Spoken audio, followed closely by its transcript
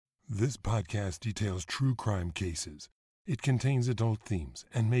This podcast details true crime cases. It contains adult themes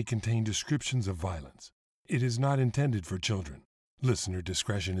and may contain descriptions of violence. It is not intended for children. Listener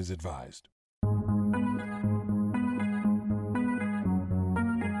discretion is advised.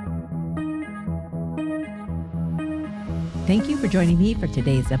 Thank you for joining me for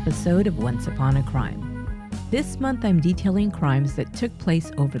today's episode of Once Upon a Crime. This month I'm detailing crimes that took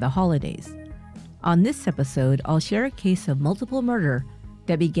place over the holidays. On this episode, I'll share a case of multiple murder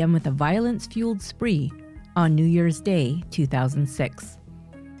that began with a violence-fueled spree on New Year's Day, 2006.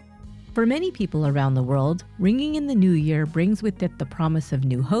 For many people around the world, ringing in the new year brings with it the promise of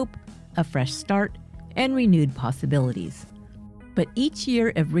new hope, a fresh start, and renewed possibilities. But each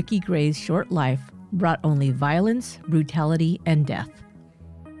year of Ricky Gray's short life brought only violence, brutality, and death.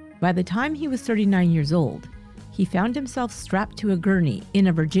 By the time he was 39 years old, he found himself strapped to a gurney in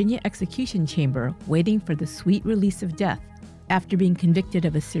a Virginia execution chamber waiting for the sweet release of death after being convicted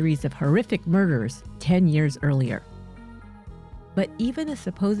of a series of horrific murders 10 years earlier. But even a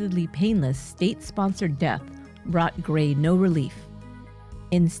supposedly painless state-sponsored death brought Gray no relief.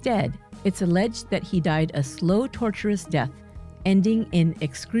 Instead, it's alleged that he died a slow, torturous death, ending in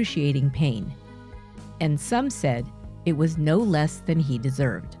excruciating pain. And some said it was no less than he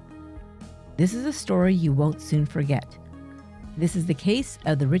deserved. This is a story you won't soon forget. This is the case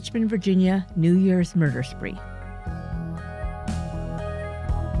of the Richmond, Virginia New Year's murder spree.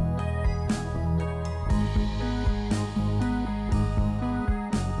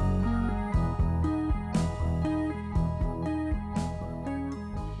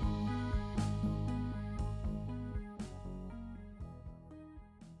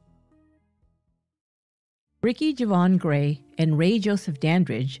 Ricky Javon Gray and Ray Joseph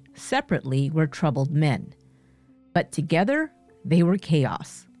Dandridge separately were troubled men, but together they were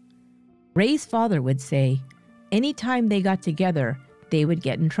chaos. Ray's father would say, anytime they got together, they would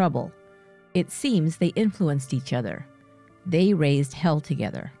get in trouble. It seems they influenced each other. They raised hell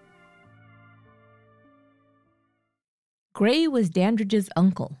together. Gray was Dandridge's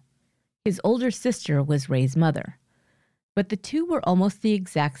uncle. His older sister was Ray's mother. But the two were almost the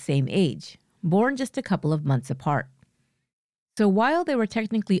exact same age, born just a couple of months apart. So while they were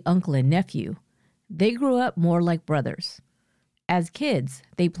technically uncle and nephew, they grew up more like brothers. As kids,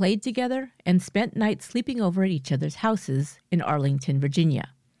 they played together and spent nights sleeping over at each other's houses in Arlington,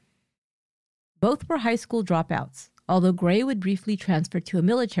 Virginia. Both were high school dropouts, although Gray would briefly transfer to a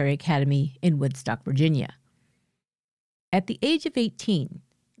military academy in Woodstock, Virginia. At the age of 18,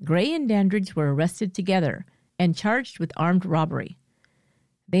 Gray and Dandridge were arrested together and charged with armed robbery.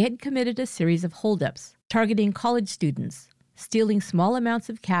 They had committed a series of holdups, targeting college students, stealing small amounts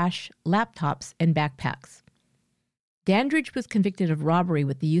of cash, laptops, and backpacks. Dandridge was convicted of robbery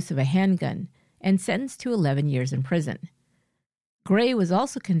with the use of a handgun and sentenced to 11 years in prison. Gray was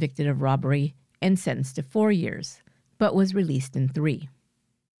also convicted of robbery and sentenced to 4 years, but was released in 3.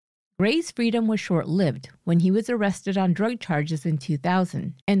 Gray's freedom was short-lived when he was arrested on drug charges in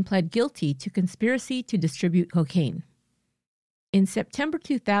 2000 and pled guilty to conspiracy to distribute cocaine. In September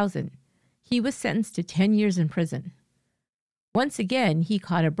 2000, he was sentenced to 10 years in prison. Once again, he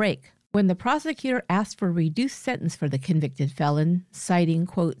caught a break when the prosecutor asked for a reduced sentence for the convicted felon, citing,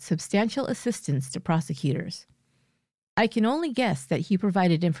 quote, substantial assistance to prosecutors. I can only guess that he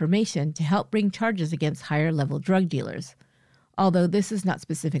provided information to help bring charges against higher-level drug dealers, although this is not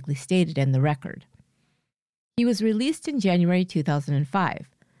specifically stated in the record. He was released in January 2005,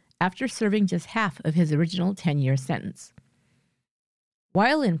 after serving just half of his original 10-year sentence.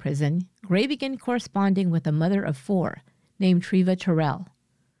 While in prison, Gray began corresponding with a mother of 4 named Treva Terrell.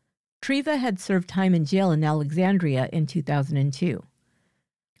 Treva had served time in jail in Alexandria in 2002.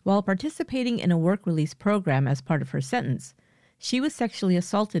 While participating in a work release program as part of her sentence, she was sexually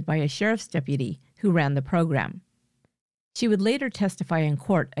assaulted by a sheriff's deputy who ran the program. She would later testify in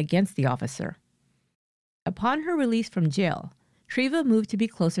court against the officer. Upon her release from jail, Treva moved to be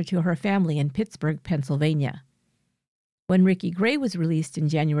closer to her family in Pittsburgh, Pennsylvania. When Ricky Gray was released in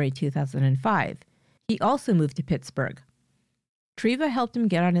January 2005, he also moved to Pittsburgh. Treva helped him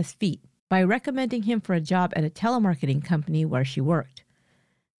get on his feet by recommending him for a job at a telemarketing company where she worked.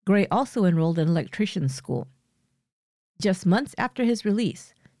 Gray also enrolled in electrician's school. Just months after his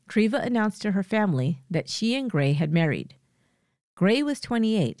release, Treva announced to her family that she and Gray had married. Gray was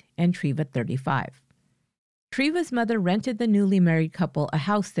 28 and Treva 35. Treva's mother rented the newly married couple a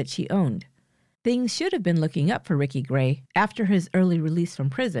house that she owned. Things should have been looking up for Ricky Gray after his early release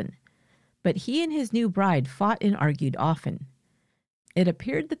from prison, but he and his new bride fought and argued often. It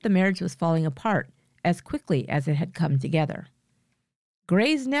appeared that the marriage was falling apart as quickly as it had come together.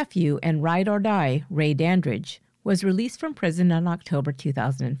 Gray's nephew and ride-or-die, Ray Dandridge, was released from prison in October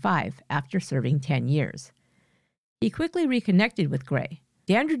 2005 after serving 10 years. He quickly reconnected with Gray.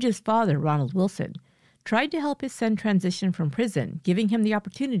 Dandridge's father, Ronald Wilson, tried to help his son transition from prison, giving him the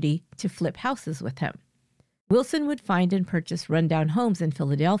opportunity to flip houses with him. Wilson would find and purchase rundown homes in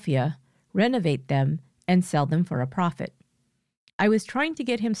Philadelphia, renovate them, and sell them for a profit. I was trying to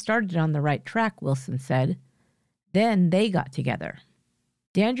get him started on the right track, Wilson said. Then they got together.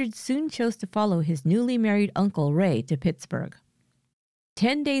 Dandridge soon chose to follow his newly married uncle Ray to Pittsburgh.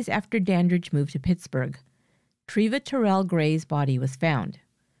 10 days after Dandridge moved to Pittsburgh, Treva Terrell Gray's body was found.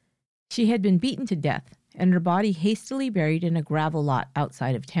 She had been beaten to death, and her body hastily buried in a gravel lot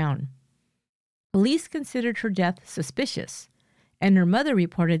outside of town. Police considered her death suspicious, and her mother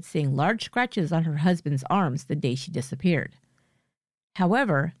reported seeing large scratches on her husband's arms the day she disappeared.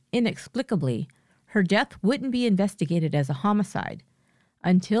 However, inexplicably, her death wouldn't be investigated as a homicide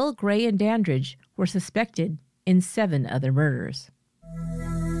until Gray and Dandridge were suspected in 7 other murders.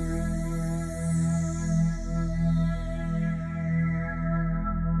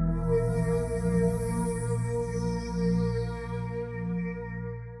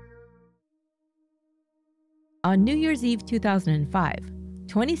 On New Year's Eve 2005,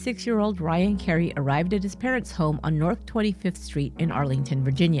 26-year-old Ryan Carey arrived at his parents' home on North 25th Street in Arlington,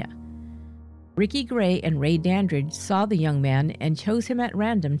 Virginia. Ricky Gray and Ray Dandridge saw the young man and chose him at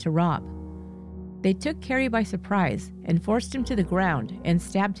random to rob. They took Carey by surprise and forced him to the ground and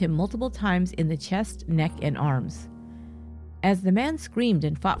stabbed him multiple times in the chest, neck, and arms. As the man screamed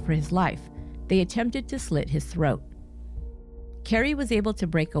and fought for his life, they attempted to slit his throat. Carey was able to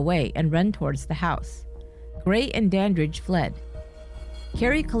break away and run towards the house. Gray and Dandridge fled.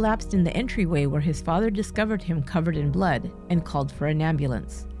 Carey collapsed in the entryway where his father discovered him covered in blood and called for an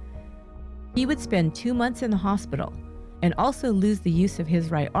ambulance. He would spend 2 months in the hospital and also lose the use of his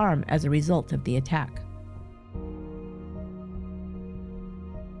right arm as a result of the attack.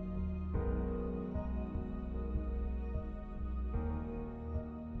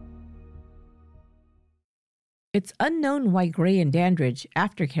 It's unknown why Gray and Dandridge,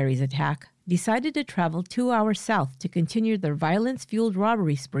 after Carey's attack, decided to travel 2 hours south to continue their violence-fueled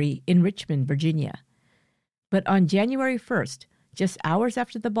robbery spree in Richmond, Virginia. But on January 1st, just hours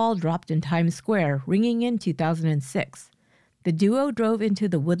after the ball dropped in Times Square, ringing in 2006, the duo drove into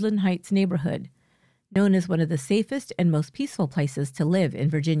the Woodland Heights neighborhood, known as one of the safest and most peaceful places to live in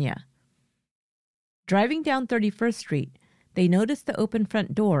Virginia. Driving down 31st Street, they noticed the open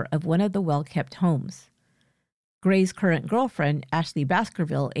front door of one of the well-kept homes. Gray's current girlfriend, Ashley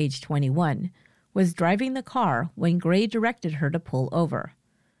Baskerville, age 21, was driving the car when Gray directed her to pull over.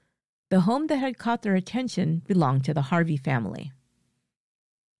 The home that had caught their attention belonged to the Harvey family.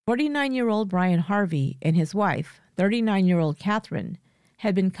 49-year-old Brian Harvey and his wife, 39-year-old Catherine,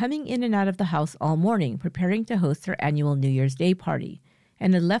 had been coming in and out of the house all morning preparing to host their annual New Year's Day party,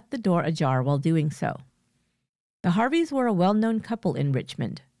 and had left the door ajar while doing so. The Harveys were a well-known couple in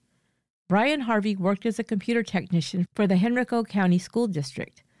Richmond. Brian Harvey worked as a computer technician for the Henrico County School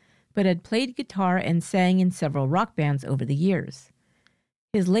District, but had played guitar and sang in several rock bands over the years.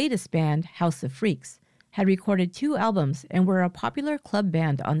 His latest band, House of Freaks, had recorded 2 albums and were a popular club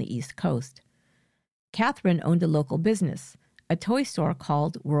band on the East Coast. Catherine owned a local business, a toy store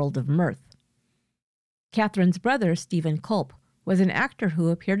called World of Mirth. Catherine's brother, Stephen Culp, was an actor who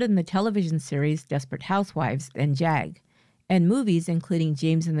appeared in the television series Desperate Housewives and JAG, and movies including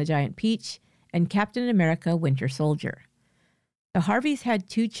James and the Giant Peach and Captain America Winter Soldier. The Harveys had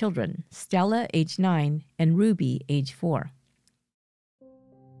 2 children, Stella, age 9, and Ruby, age 4.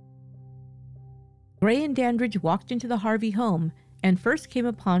 Gray and Dandridge walked into the Harvey home and first came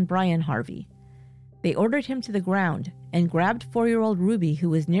upon Brian Harvey. They ordered him to the ground and grabbed 4-year-old Ruby, who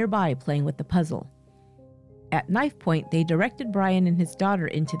was nearby playing with the puzzle. At knife point, they directed Brian and his daughter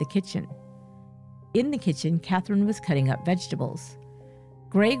into the kitchen. In the kitchen, Catherine was cutting up vegetables.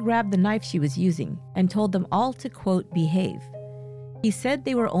 Gray grabbed the knife she was using and told them all to, quote, behave. He said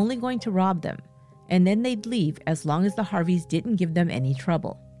they were only going to rob them, and then they'd leave as long as the Harveys didn't give them any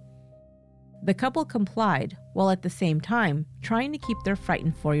trouble. The couple complied, while at the same time trying to keep their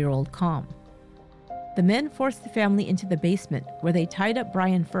frightened 4-year-old calm. The men forced the family into the basement, where they tied up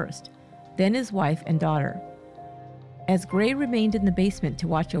Brian first, then his wife and daughter. As Gray remained in the basement to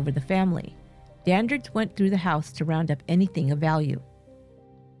watch over the family, Dandridge went through the house to round up anything of value.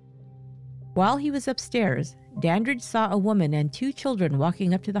 While he was upstairs, Dandridge saw a woman and 2 children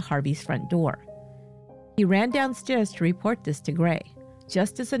walking up to the Harveys' front door. He ran downstairs to report this to Gray,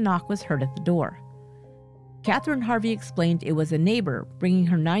 just as a knock was heard at the door. Catherine Harvey explained it was a neighbor bringing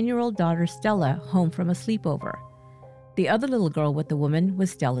her 9-year-old daughter Stella home from a sleepover. The other little girl with the woman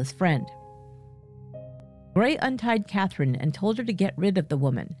was Stella's friend. Gray untied Catherine and told her to get rid of the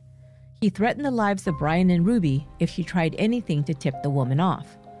woman. He threatened the lives of Brian and Ruby if she tried anything to tip the woman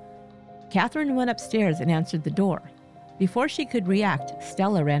off. Catherine went upstairs and answered the door. Before she could react,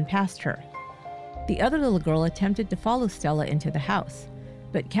 Stella ran past her. The other little girl attempted to follow Stella into the house,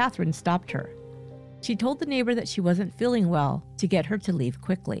 but Catherine stopped her. She told the neighbor that she wasn't feeling well to get her to leave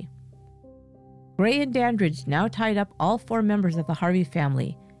quickly. Gray and Dandridge now tied up all 4 members of the Harvey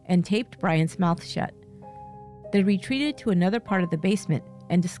family and taped Brian's mouth shut. They retreated to another part of the basement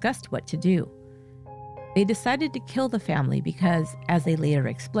and discussed what to do. They decided to kill the family because, as they later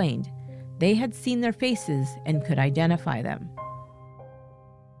explained, they had seen their faces and could identify them.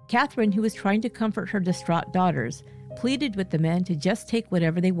 Catherine, who was trying to comfort her distraught daughters, pleaded with the men to just take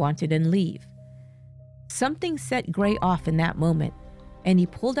whatever they wanted and leave. Something set Gray off in that moment, and he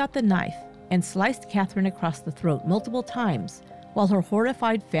pulled out the knife and sliced Catherine across the throat multiple times while her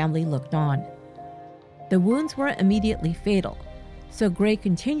horrified family looked on. The wounds weren't immediately fatal, so Gray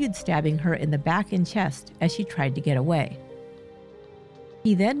continued stabbing her in the back and chest as she tried to get away.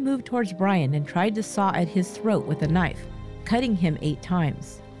 He then moved towards Brian and tried to saw at his throat with a knife, cutting him 8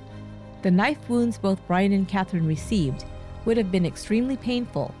 times. The knife wounds both Brian and Catherine received would have been extremely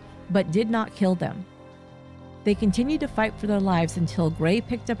painful, but did not kill them. They continued to fight for their lives until Gray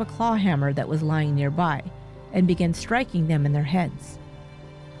picked up a claw hammer that was lying nearby and began striking them in their heads.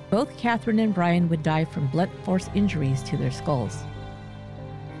 Both Catherine and Brian would die from blunt force injuries to their skulls.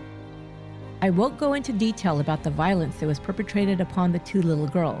 I won't go into detail about the violence that was perpetrated upon the 2 little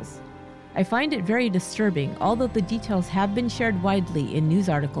girls. I find it very disturbing, although the details have been shared widely in news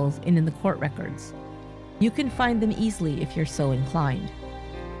articles and in the court records. You can find them easily if you're so inclined.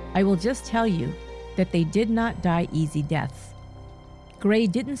 I will just tell you that they did not die easy deaths. Gray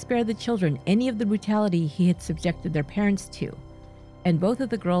didn't spare the children any of the brutality he had subjected their parents to, and both of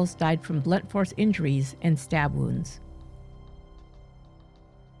the girls died from blunt force injuries and stab wounds.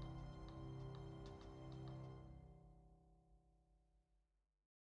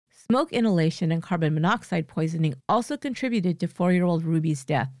 Smoke inhalation and carbon monoxide poisoning also contributed to 4-year-old Ruby's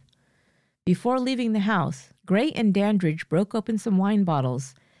death. Before leaving the house, Gray and Dandridge broke open some wine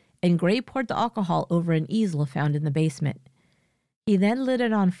bottles, and Gray poured the alcohol over an easel found in the basement. He then lit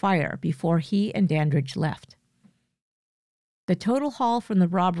it on fire before he and Dandridge left. The total haul from the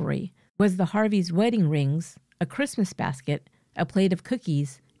robbery was the Harveys' wedding rings, a Christmas basket, a plate of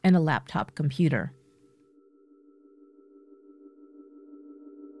cookies, and a laptop computer.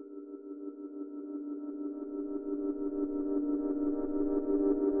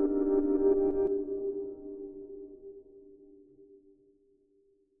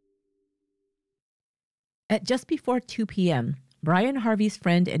 At just before 2 p.m., Brian Harvey's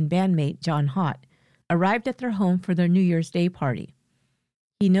friend and bandmate John Hott arrived at their home for their New Year's Day party.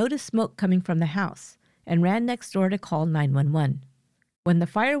 He noticed smoke coming from the house and ran next door to call 911. When the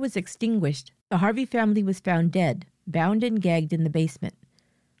fire was extinguished, the Harvey family was found dead, bound and gagged in the basement.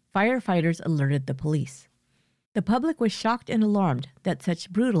 Firefighters alerted the police. The public was shocked and alarmed that such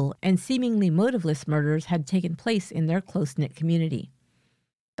brutal and seemingly motiveless murders had taken place in their close-knit community.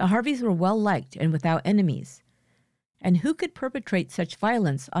 The Harveys were well-liked and without enemies. And who could perpetrate such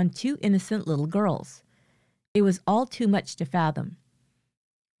violence on 2 innocent little girls? It was all too much to fathom.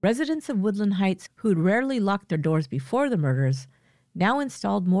 Residents of Woodland Heights, who'd rarely locked their doors before the murders, now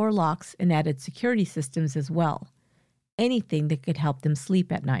installed more locks and added security systems as well. Anything that could help them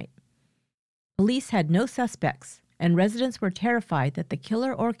sleep at night. Police had no suspects, and residents were terrified that the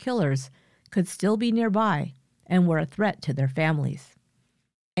killer or killers could still be nearby and were a threat to their families.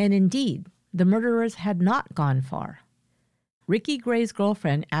 And indeed, the murderers had not gone far. Ricky Gray's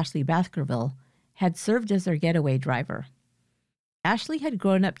girlfriend, Ashley Baskerville, had served as their getaway driver. Ashley had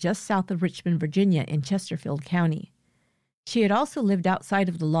grown up just south of Richmond, Virginia, in Chesterfield County. She had also lived outside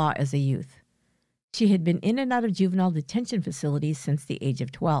of the law as a youth. She had been in and out of juvenile detention facilities since the age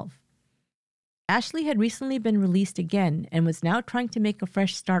of 12. Ashley had recently been released again and was now trying to make a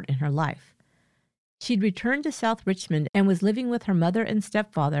fresh start in her life. She'd returned to South Richmond and was living with her mother and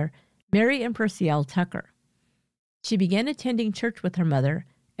stepfather, Mary and Percival Tucker. She began attending church with her mother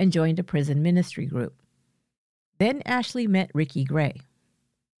and joined a prison ministry group. Then Ashley met Ricky Gray.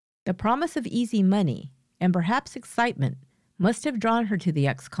 The promise of easy money, and perhaps excitement, must have drawn her to the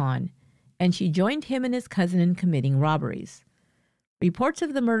ex-con, and she joined him and his cousin in committing robberies. Reports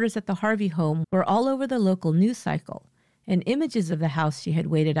of the murders at the Harvey home were all over the local news cycle, and images of the house she had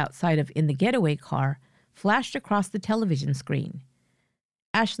waited outside of in the getaway car flashed across the television screen.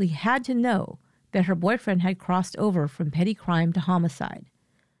 Ashley had to know that her boyfriend had crossed over from petty crime to homicide.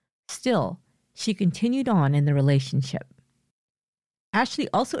 Still, she continued on in the relationship. Ashley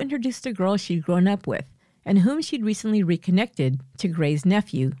also introduced a girl she'd grown up with, and whom she'd recently reconnected to Gray's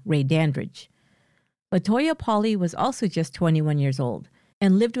nephew, Ray Dandridge. LaToya Pauley was also just 21 years old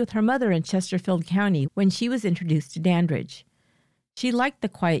and lived with her mother in Chesterfield County when she was introduced to Dandridge. She liked the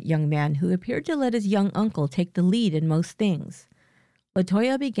quiet young man who appeared to let his young uncle take the lead in most things.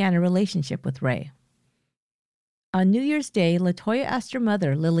 LaToya began a relationship with Ray. On New Year's Day, LaToya asked her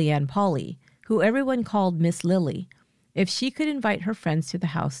mother, Lillian Pauley, who everyone called Miss Lily, if she could invite her friends to the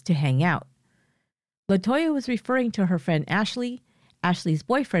house to hang out. LaToya was referring to her friend Ashley, Ashley's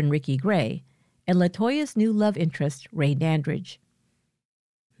boyfriend Ricky Gray, and LaToya's new love interest, Ray Dandridge.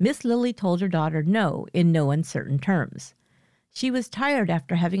 Miss Lily told her daughter no in no uncertain terms. She was tired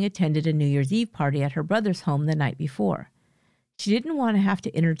after having attended a New Year's Eve party at her brother's home the night before. She didn't want to have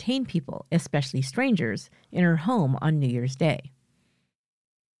to entertain people, especially strangers, in her home on New Year's Day.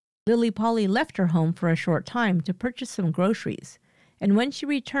 Lily Pauley left her home for a short time to purchase some groceries, and when she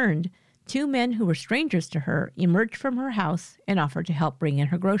returned, two men who were strangers to her emerged from her house and offered to help bring in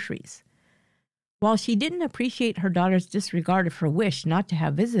her groceries. While she didn't appreciate her daughter's disregard of her wish not to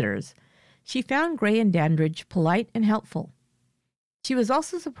have visitors, she found Gray and Dandridge polite and helpful. She was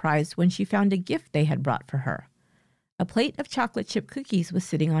also surprised when she found a gift they had brought for her. A plate of chocolate chip cookies was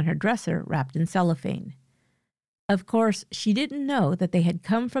sitting on her dresser, wrapped in cellophane. Of course, she didn't know that they had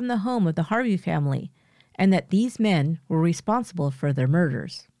come from the home of the Harvey family and that these men were responsible for their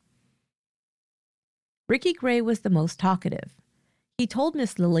murders. Ricky Gray was the most talkative. He told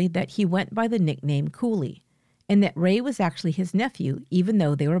Miss Lily that he went by the nickname Cooley, and that Ray was actually his nephew, even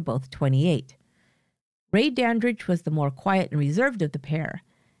though they were both 28. Ray Dandridge was the more quiet and reserved of the pair,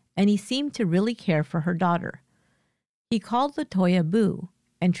 and he seemed to really care for her daughter. He called LaToya Boo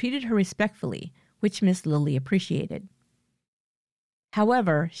and treated her respectfully, which Miss Lily appreciated.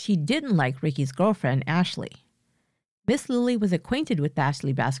 However, she didn't like Ricky's girlfriend, Ashley. Miss Lily was acquainted with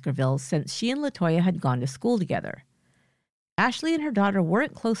Ashley Baskerville since she and LaToya had gone to school together. Ashley and her daughter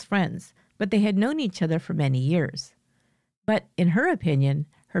weren't close friends, but they had known each other for many years. But in her opinion,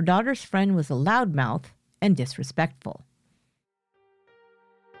 her daughter's friend was a loudmouth and disrespectful.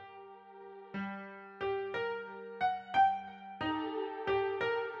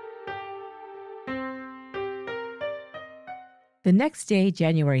 The next day,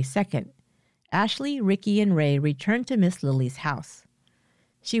 January 2nd, Ashley, Ricky, and Ray returned to Miss Lily's house.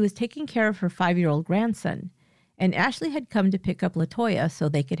 She was taking care of her 5-year-old grandson, and Ashley had come to pick up LaToya so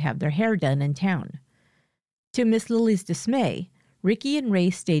they could have their hair done in town. To Miss Lily's dismay, Ricky and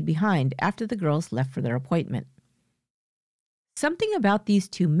Ray stayed behind after the girls left for their appointment. Something about these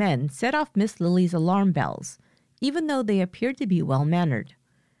two men set off Miss Lily's alarm bells, even though they appeared to be well-mannered.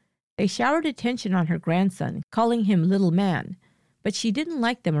 They showered attention on her grandson, calling him little man, but she didn't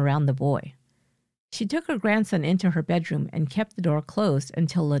like them around the boy. She took her grandson into her bedroom and kept the door closed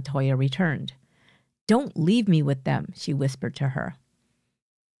until LaToya returned. "Don't leave me with them," she whispered to her.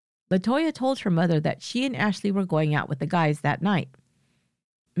 LaToya told her mother that she and Ashley were going out with the guys that night.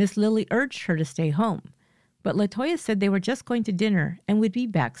 Miss Lily urged her to stay home, but LaToya said they were just going to dinner and would be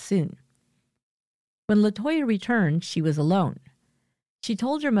back soon. When LaToya returned, she was alone. She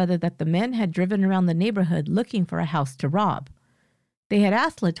told her mother that the men had driven around the neighborhood looking for a house to rob. They had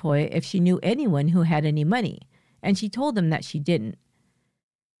asked LaToya if she knew anyone who had any money, and she told them that she didn't.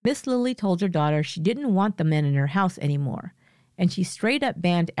 Miss Lily told her daughter she didn't want the men in her house anymore, and she straight up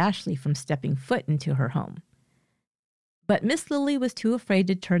banned Ashley from stepping foot into her home. But Miss Lily was too afraid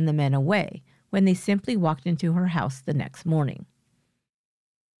to turn the men away when they simply walked into her house the next morning.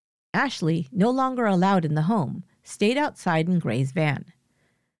 Ashley, no longer allowed in the home, stayed outside in Gray's van.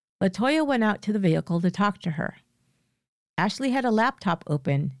 LaToya went out to the vehicle to talk to her. Ashley had a laptop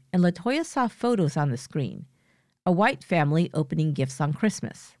open, and LaToya saw photos on the screen, a white family opening gifts on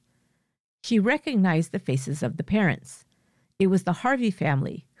Christmas. She recognized the faces of the parents. It was the Harvey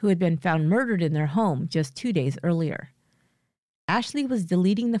family, who had been found murdered in their home just 2 days earlier. Ashley was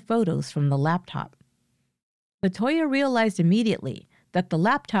deleting the photos from the laptop. LaToya realized immediately that the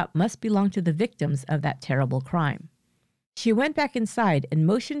laptop must belong to the victims of that terrible crime. She went back inside and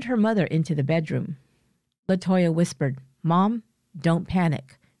motioned her mother into the bedroom. LaToya whispered, "Mom, don't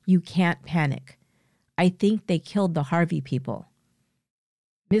panic. You can't panic. I think they killed the Harvey people."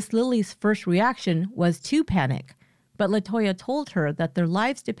 Miss Lily's first reaction was to panic, but LaToya told her that their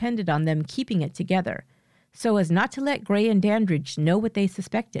lives depended on them keeping it together, so as not to let Gray and Dandridge know what they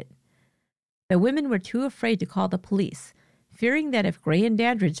suspected. The women were too afraid to call the police, fearing that if Gray and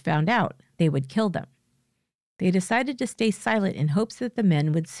Dandridge found out, they would kill them. They decided to stay silent in hopes that the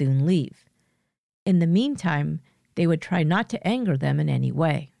men would soon leave. In the meantime, they would try not to anger them in any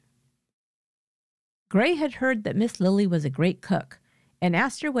way. Gray had heard that Miss Lily was a great cook and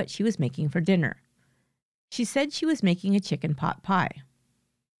asked her what she was making for dinner. She said she was making a chicken pot pie.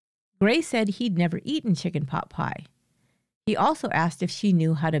 Gray said he'd never eaten chicken pot pie. He also asked if she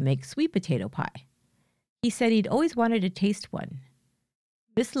knew how to make sweet potato pie. He said he'd always wanted to taste one.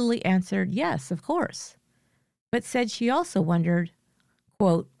 Miss Lily answered yes, of course, but said she also wondered,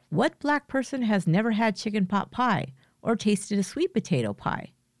 quote, what black person has never had chicken pot pie or tasted a sweet potato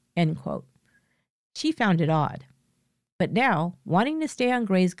pie, end quote. She found it odd. But now, wanting to stay on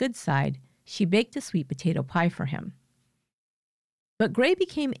Gray's good side, she baked a sweet potato pie for him. But Gray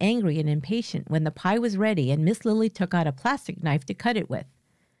became angry and impatient when the pie was ready and Miss Lily took out a plastic knife to cut it with.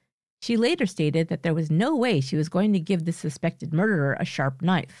 She later stated that there was no way she was going to give the suspected murderer a sharp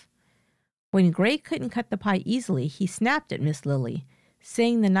knife. When Gray couldn't cut the pie easily, he snapped at Miss Lily,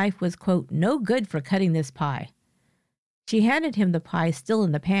 saying the knife was, quote, no good for cutting this pie. She handed him the pie still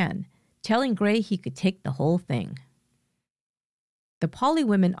in the pan, telling Gray he could take the whole thing. The Pauley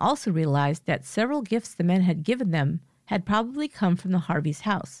women also realized that several gifts the men had given them had probably come from the Harveys'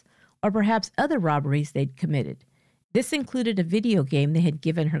 house, or perhaps other robberies they'd committed. This included a video game they had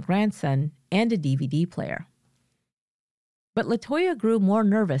given her grandson and a DVD player. But LaToya grew more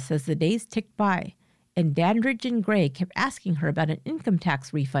nervous as the days ticked by, and Dandridge and Gray kept asking her about an income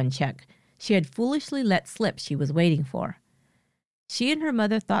tax refund check she had foolishly let slip she was waiting for. She and her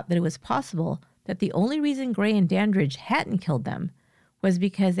mother thought that it was possible that the only reason Gray and Dandridge hadn't killed them was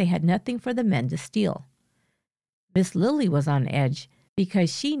because they had nothing for the men to steal. Miss Lily was on edge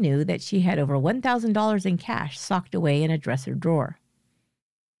because she knew that she had over $1,000 in cash socked away in a dresser drawer.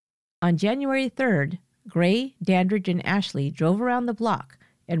 On January 3rd, Gray, Dandridge, and Ashley drove around the block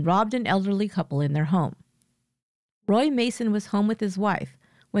and robbed an elderly couple in their home. Roy Mason was home with his wife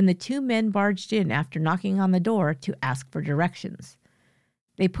when the two men barged in after knocking on the door to ask for directions.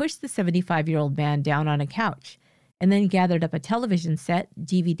 They pushed the 75-year-old man down on a couch and then gathered up a television set,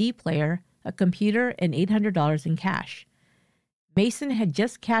 DVD player, a computer, and $800 in cash. Mason had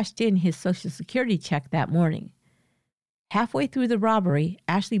just cashed in his Social Security check that morning. Halfway through the robbery,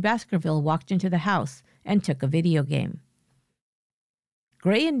 Ashley Baskerville walked into the house and took a video game.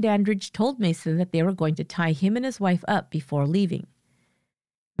 Gray and Dandridge told Mason that they were going to tie him and his wife up before leaving.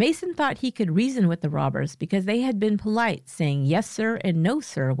 Mason thought he could reason with the robbers because they had been polite, saying yes, sir, and no,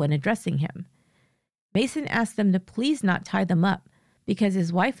 sir, when addressing him. Mason asked them to please not tie them up because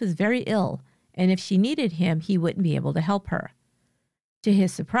his wife was very ill, and if she needed him, he wouldn't be able to help her. To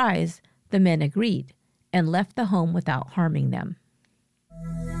his surprise, the men agreed and left the home without harming them.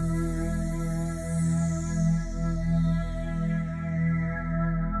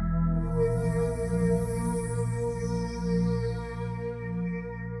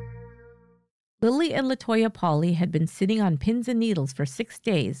 Lily and LaToya Pauley had been sitting on pins and needles for 6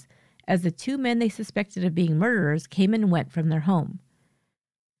 days as the two men they suspected of being murderers came and went from their home.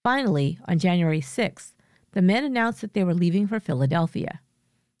 Finally, on January 6th, the men announced that they were leaving for Philadelphia.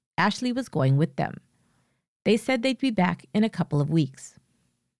 Ashley was going with them. They said they'd be back in a couple of weeks.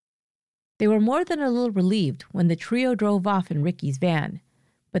 They were more than a little relieved when the trio drove off in Ricky's van,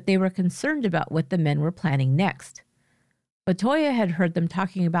 but they were concerned about what the men were planning next. LaToya had heard them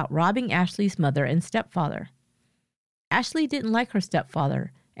talking about robbing Ashley's mother and stepfather. Ashley didn't like her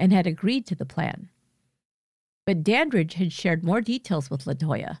stepfather and had agreed to the plan. But Dandridge had shared more details with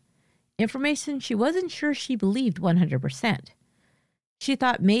LaToya, information she wasn't sure she believed 100%. She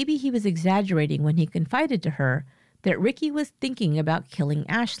thought maybe he was exaggerating when he confided to her that Ricky was thinking about killing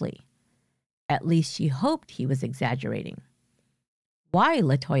Ashley. At least she hoped he was exaggerating. Why,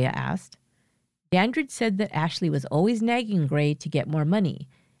 LaToya asked. Dandridge said that Ashley was always nagging Gray to get more money,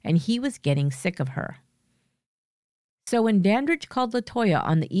 and he was getting sick of her. So when Dandridge called LaToya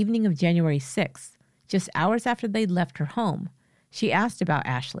on the evening of January 6th, just hours after they'd left her home, she asked about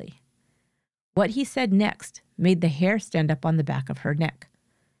Ashley. What he said next made the hair stand up on the back of her neck.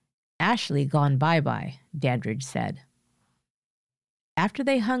 Ashley gone bye-bye, Dandridge said. After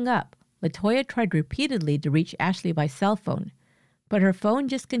they hung up, LaToya tried repeatedly to reach Ashley by cell phone, but her phone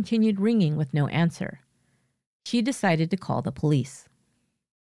just continued ringing with no answer. She decided to call the police.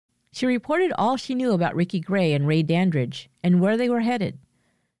 She reported all she knew about Ricky Gray and Ray Dandridge and where they were headed.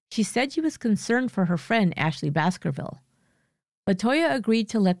 She said she was concerned for her friend Ashley Baskerville. LaToya agreed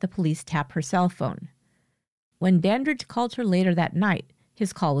to let the police tap her cell phone. When Dandridge called her later that night,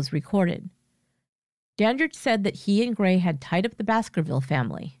 his call was recorded. Dandridge said that he and Gray had tied up the Baskerville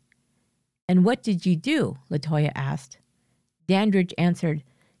family. "And what did you do?" LaToya asked. Dandridge answered,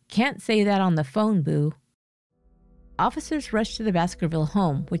 "Can't say that on the phone, boo." Officers rushed to the Baskerville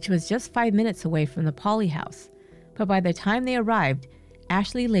home, which was just 5 minutes away from the Pauley house, but by the time they arrived,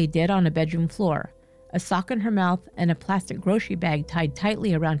 Ashley lay dead on a bedroom floor, a sock in her mouth and a plastic grocery bag tied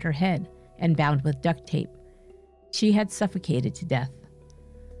tightly around her head and bound with duct tape, She had suffocated to death.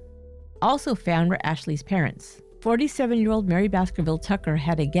 Also found were Ashley's parents. 47-year-old Mary Baskerville Tucker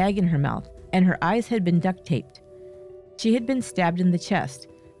had a gag in her mouth, and her eyes had been duct taped. She had been stabbed in the chest,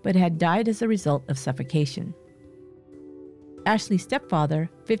 but had died as a result of suffocation. Ashley's stepfather,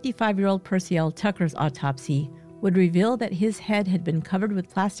 55-year-old Percy L. Tucker's autopsy would reveal that his head had been covered with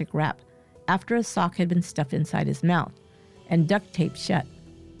plastic wrap after a sock had been stuffed inside his mouth and duct taped shut.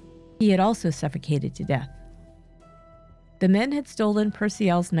 He had also suffocated to death. The men had stolen Percy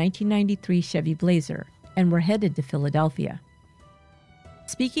L's 1993 Chevy Blazer and were headed to Philadelphia.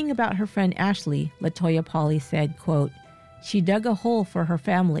 Speaking about her friend Ashley, LaToya Pauley said, quote, "She dug a hole for her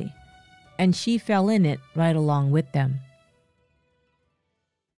family, and she fell in it right along with them."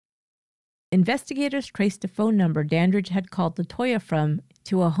 Investigators traced a phone number Dandridge had called LaToya from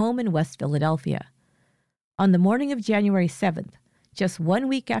to a home in West Philadelphia. On the morning of January 7th, just 1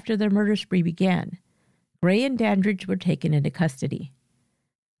 week after their murder spree began, Gray and Dandridge were taken into custody.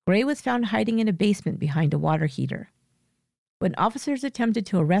 Gray was found hiding in a basement behind a water heater. When officers attempted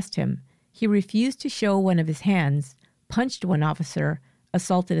to arrest him, he refused to show one of his hands, punched one officer,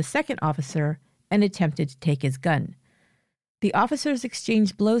 assaulted a second officer, and attempted to take his gun. The officers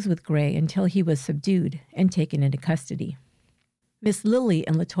exchanged blows with Gray until he was subdued and taken into custody. Miss Lilly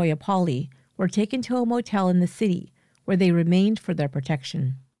and LaToya Pauley were taken to a motel in the city where they remained for their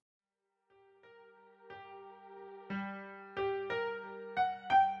protection.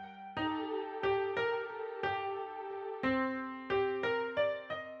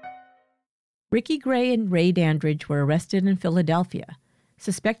 Ricky Gray and Ray Dandridge were arrested in Philadelphia,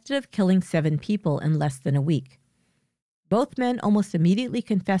 suspected of killing 7 people in less than a week. Both men almost immediately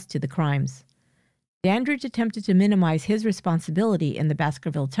confessed to the crimes. Dandridge attempted to minimize his responsibility in the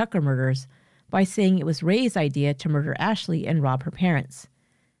Baskerville Tucker murders by saying it was Ray's idea to murder Ashley and rob her parents.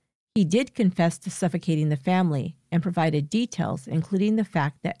 He did confess to suffocating the family and provided details, including the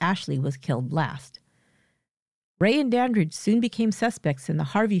fact that Ashley was killed last. Ray and Dandridge soon became suspects in the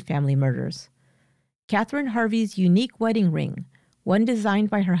Harvey family murders. Catherine Harvey's unique wedding ring, one designed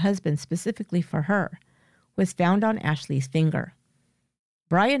by her husband specifically for her, was found on Ashley's finger.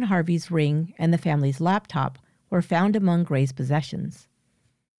 Brian Harvey's ring and the family's laptop were found among Gray's possessions.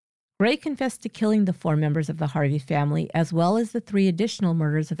 Gray confessed to killing the 4 members of the Harvey family as well as the 3 additional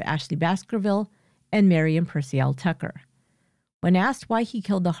murders of Ashley Baskerville and Mary and Percy L. Tucker. When asked why he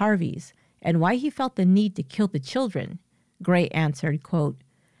killed the Harveys and why he felt the need to kill the children, Gray answered, quote,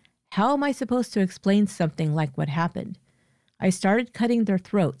 "How am I supposed to explain something like what happened? I started cutting their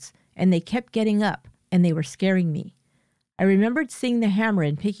throats, and they kept getting up, and they were scaring me. I remembered seeing the hammer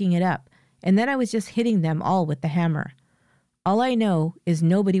and picking it up, and then I was just hitting them all with the hammer. All I know is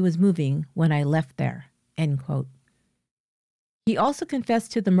nobody was moving when I left there." End quote. He also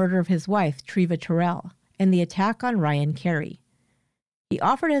confessed to the murder of his wife, Treva Terrell, and the attack on Ryan Carey. He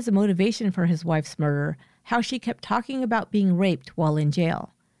offered as a motivation for his wife's murder how she kept talking about being raped while in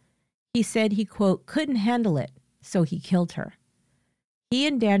jail. He said he, quote, "couldn't handle it, so he killed her." He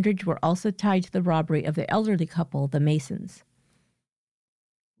and Dandridge were also tied to the robbery of the elderly couple, the Masons.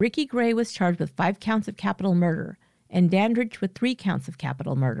 Ricky Gray was charged with 5 counts of capital murder and Dandridge with 3 counts of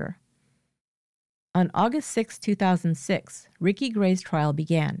capital murder. On August 6, 2006, Ricky Gray's trial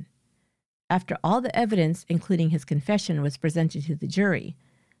began. After all the evidence, including his confession, was presented to the jury,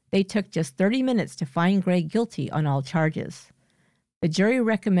 they took just 30 minutes to find Gray guilty on all charges. The jury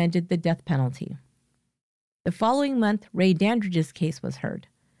recommended the death penalty. The following month, Ray Dandridge's case was heard.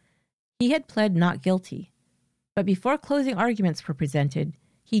 He had pled not guilty, but before closing arguments were presented,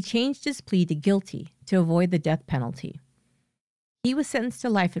 he changed his plea to guilty to avoid the death penalty. He was sentenced to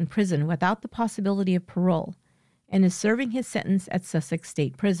life in prison without the possibility of parole and is serving his sentence at Sussex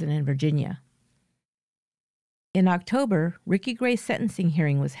State Prison in Virginia. In October, Ricky Gray's sentencing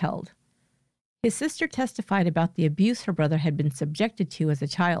hearing was held. His sister testified about the abuse her brother had been subjected to as a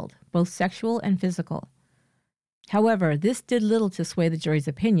child, both sexual and physical. However, this did little to sway the jury's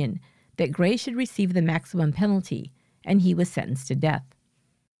opinion that Gray should receive the maximum penalty, and he was sentenced to death.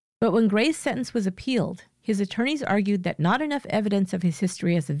 But when Gray's sentence was appealed, his attorneys argued that not enough evidence of his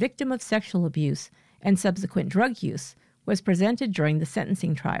history as a victim of sexual abuse and subsequent drug use was presented during the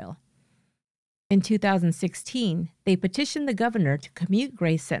sentencing trial. In 2016, they petitioned the governor to commute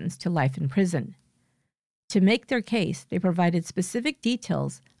Gray's sentence to life in prison. To make their case, they provided specific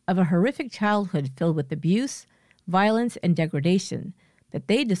details of a horrific childhood filled with abuse, violence, and degradation that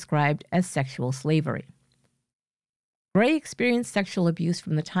they described as sexual slavery. Gray experienced sexual abuse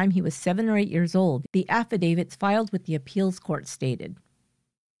from the time he was 7 or 8 years old, the affidavits filed with the appeals court stated.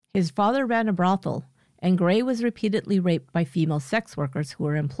 His father ran a brothel, and Gray was repeatedly raped by female sex workers who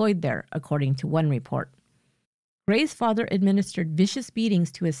were employed there, according to one report. Gray's father administered vicious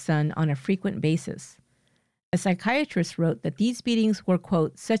beatings to his son on a frequent basis. A psychiatrist wrote that these beatings were,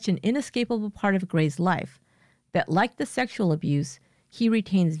 quote, such an inescapable part of Gray's life that, like the sexual abuse, he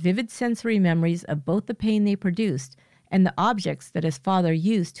retains vivid sensory memories of both the pain they produced and the objects that his father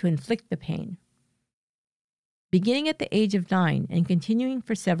used to inflict the pain. Beginning at the age of 9 and continuing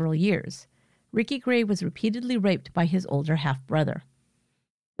for several years, Ricky Gray was repeatedly raped by his older half-brother.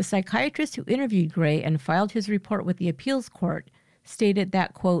 The psychiatrist who interviewed Gray and filed his report with the appeals court stated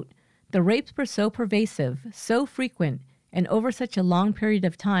that, quote, the rapes were so pervasive, so frequent, and over such a long period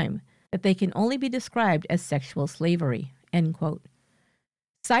of time that they can only be described as sexual slavery, end quote.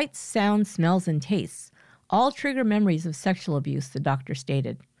 Sights, sounds, smells, and tastes all trigger memories of sexual abuse, the doctor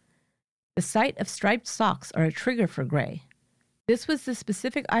stated. The sight of striped socks are a trigger for Gray. This was the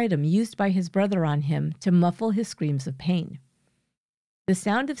specific item used by his brother on him to muffle his screams of pain. The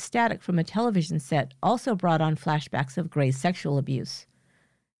sound of static from a television set also brought on flashbacks of Gray's sexual abuse.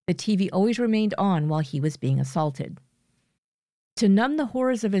 The TV always remained on while he was being assaulted. To numb the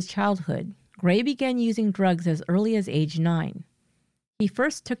horrors of his childhood, Gray began using drugs as early as age 9. He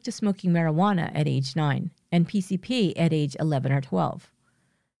first took to smoking marijuana at age 9 and PCP at age 11 or 12.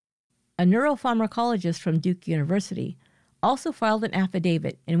 A neuropharmacologist from Duke University also filed an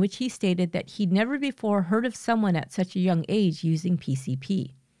affidavit in which he stated that he'd never before heard of someone at such a young age using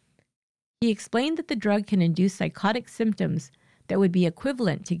PCP. He explained that the drug can induce psychotic symptoms that would be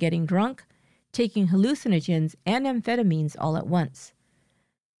equivalent to getting drunk, taking hallucinogens and amphetamines all at once.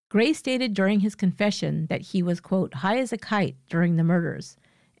 Gray stated during his confession that he was, quote, high as a kite during the murders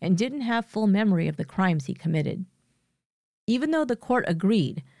and didn't have full memory of the crimes he committed. Even though the court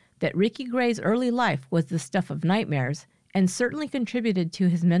agreed that Ricky Gray's early life was the stuff of nightmares and certainly contributed to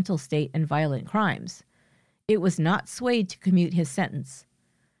his mental state and violent crimes, it was not swayed to commute his sentence.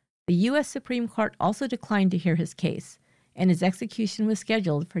 The U.S. Supreme Court also declined to hear his case, and his execution was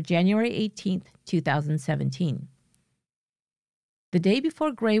scheduled for January 18, 2017. The day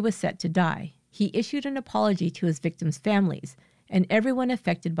before Gray was set to die, he issued an apology to his victims' families and everyone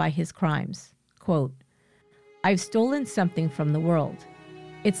affected by his crimes. Quote, I've stolen something from the world.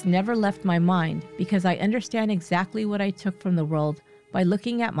 It's never left my mind because I understand exactly what I took from the world by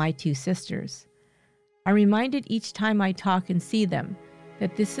looking at my 2 sisters. I'm reminded each time I talk and see them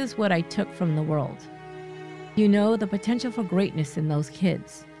that this is what I took from the world. You know, the potential for greatness in those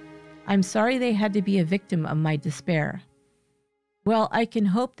kids. I'm sorry they had to be a victim of my despair. Well, I can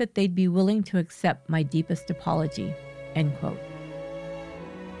hope that they'd be willing to accept my deepest apology, end quote.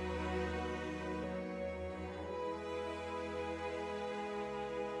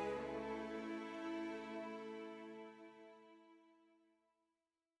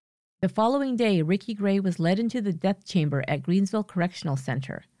 The following day, Ricky Gray was led into the death chamber at Greensville Correctional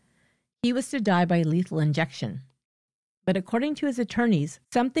Center. He was to die by lethal injection. But according to his attorneys,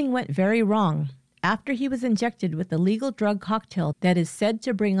 something went very wrong after he was injected with the legal drug cocktail that is said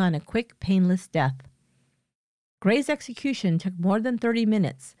to bring on a quick, painless death. Gray's execution took more than 30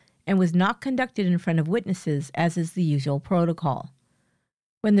 minutes and was not conducted in front of witnesses as is the usual protocol.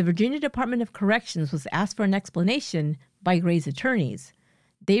 When the Virginia Department of Corrections was asked for an explanation by Gray's attorneys,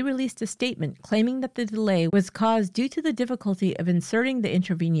 they released a statement claiming that the delay was caused due to the difficulty of inserting the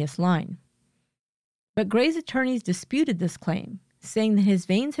intravenous line. But Gray's attorneys disputed this claim, saying that his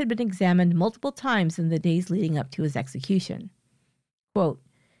veins had been examined multiple times in the days leading up to his execution. Quote,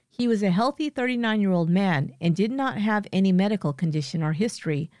 he was a healthy 39-year-old man and did not have any medical condition or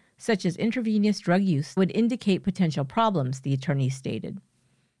history, such as intravenous drug use, would indicate potential problems, the attorneys stated.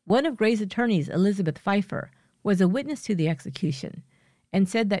 One of Gray's attorneys, Elizabeth Pfeiffer, was a witness to the execution and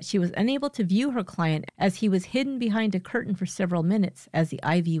said that she was unable to view her client as he was hidden behind a curtain for several minutes as the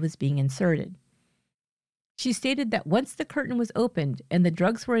IV was being inserted. She stated that once the curtain was opened and the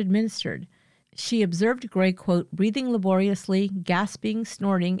drugs were administered, she observed Gray, quote, breathing laboriously, gasping,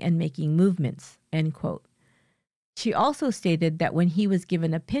 snorting, and making movements, end quote. She also stated that when he was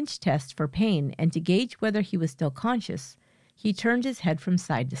given a pinch test for pain and to gauge whether he was still conscious, he turned his head from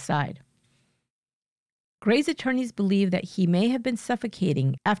side to side. Gray's attorneys believe that he may have been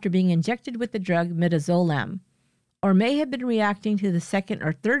suffocating after being injected with the drug midazolam, or may have been reacting to the second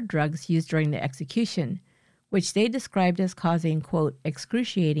or third drugs used during the execution, which they described as causing, quote,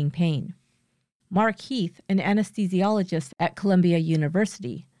 excruciating pain. Mark Heath, an anesthesiologist at Columbia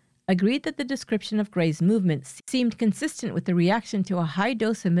University, agreed that the description of Gray's movements seemed consistent with the reaction to a high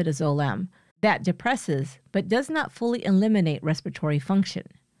dose of midazolam that depresses but does not fully eliminate respiratory function.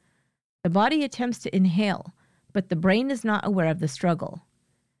 The body attempts to inhale, but the brain is not aware of the struggle.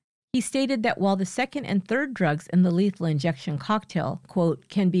 He stated that while the second and third drugs in the lethal injection cocktail, quote,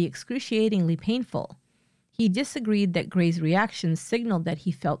 can be excruciatingly painful, He disagreed that Gray's reactions signaled that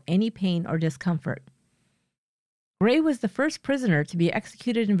he felt any pain or discomfort. Gray was the first prisoner to be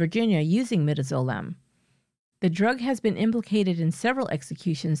executed in Virginia using midazolam. The drug has been implicated in several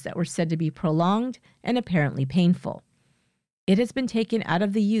executions that were said to be prolonged and apparently painful. It has been taken out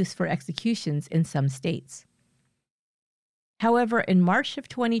of the use for executions in some states. However, in March of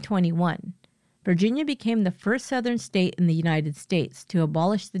 2021, Virginia became the first southern state in the United States to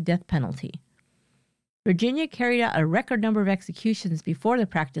abolish the death penalty. Virginia carried out a record number of executions before the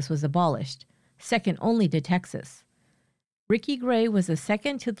practice was abolished, second only to Texas. Ricky Gray was the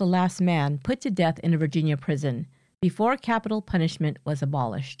second to the last man put to death in a Virginia prison before capital punishment was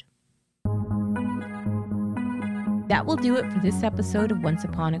abolished. That will do it for this episode of Once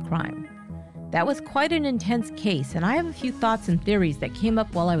Upon a Crime. That was quite an intense case, and I have a few thoughts and theories that came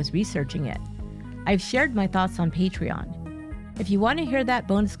up while I was researching it. I've shared my thoughts on Patreon. If you want to hear that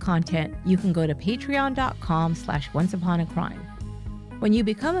bonus content, you can go to patreon.com/onceuponacrime. When you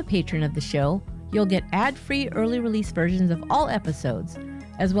become a patron of the show, you'll get ad-free early release versions of all episodes,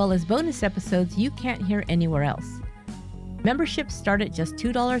 as well as bonus episodes you can't hear anywhere else. Memberships start at just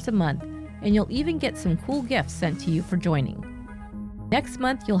 $2 a month, and you'll even get some cool gifts sent to you for joining. Next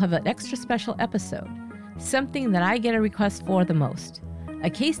month, you'll have an extra special episode, something that I get a request for the most,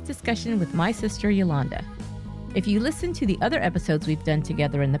 a case discussion with my sister Yolanda. If you listen to the other episodes we've done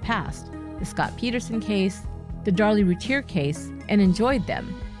together in the past, the Scott Peterson case, the Darlie Routier case, and enjoyed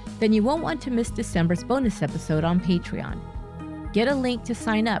them, then you won't want to miss December's bonus episode on Patreon. Get a link to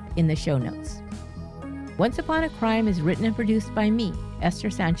sign up in the show notes. Once Upon a Crime is written and produced by me, Esther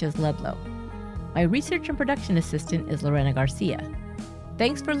Sanchez Ludlow. My research and production assistant is Lorena Garcia.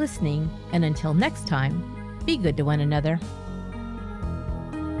 Thanks for listening, and until next time, be good to one another.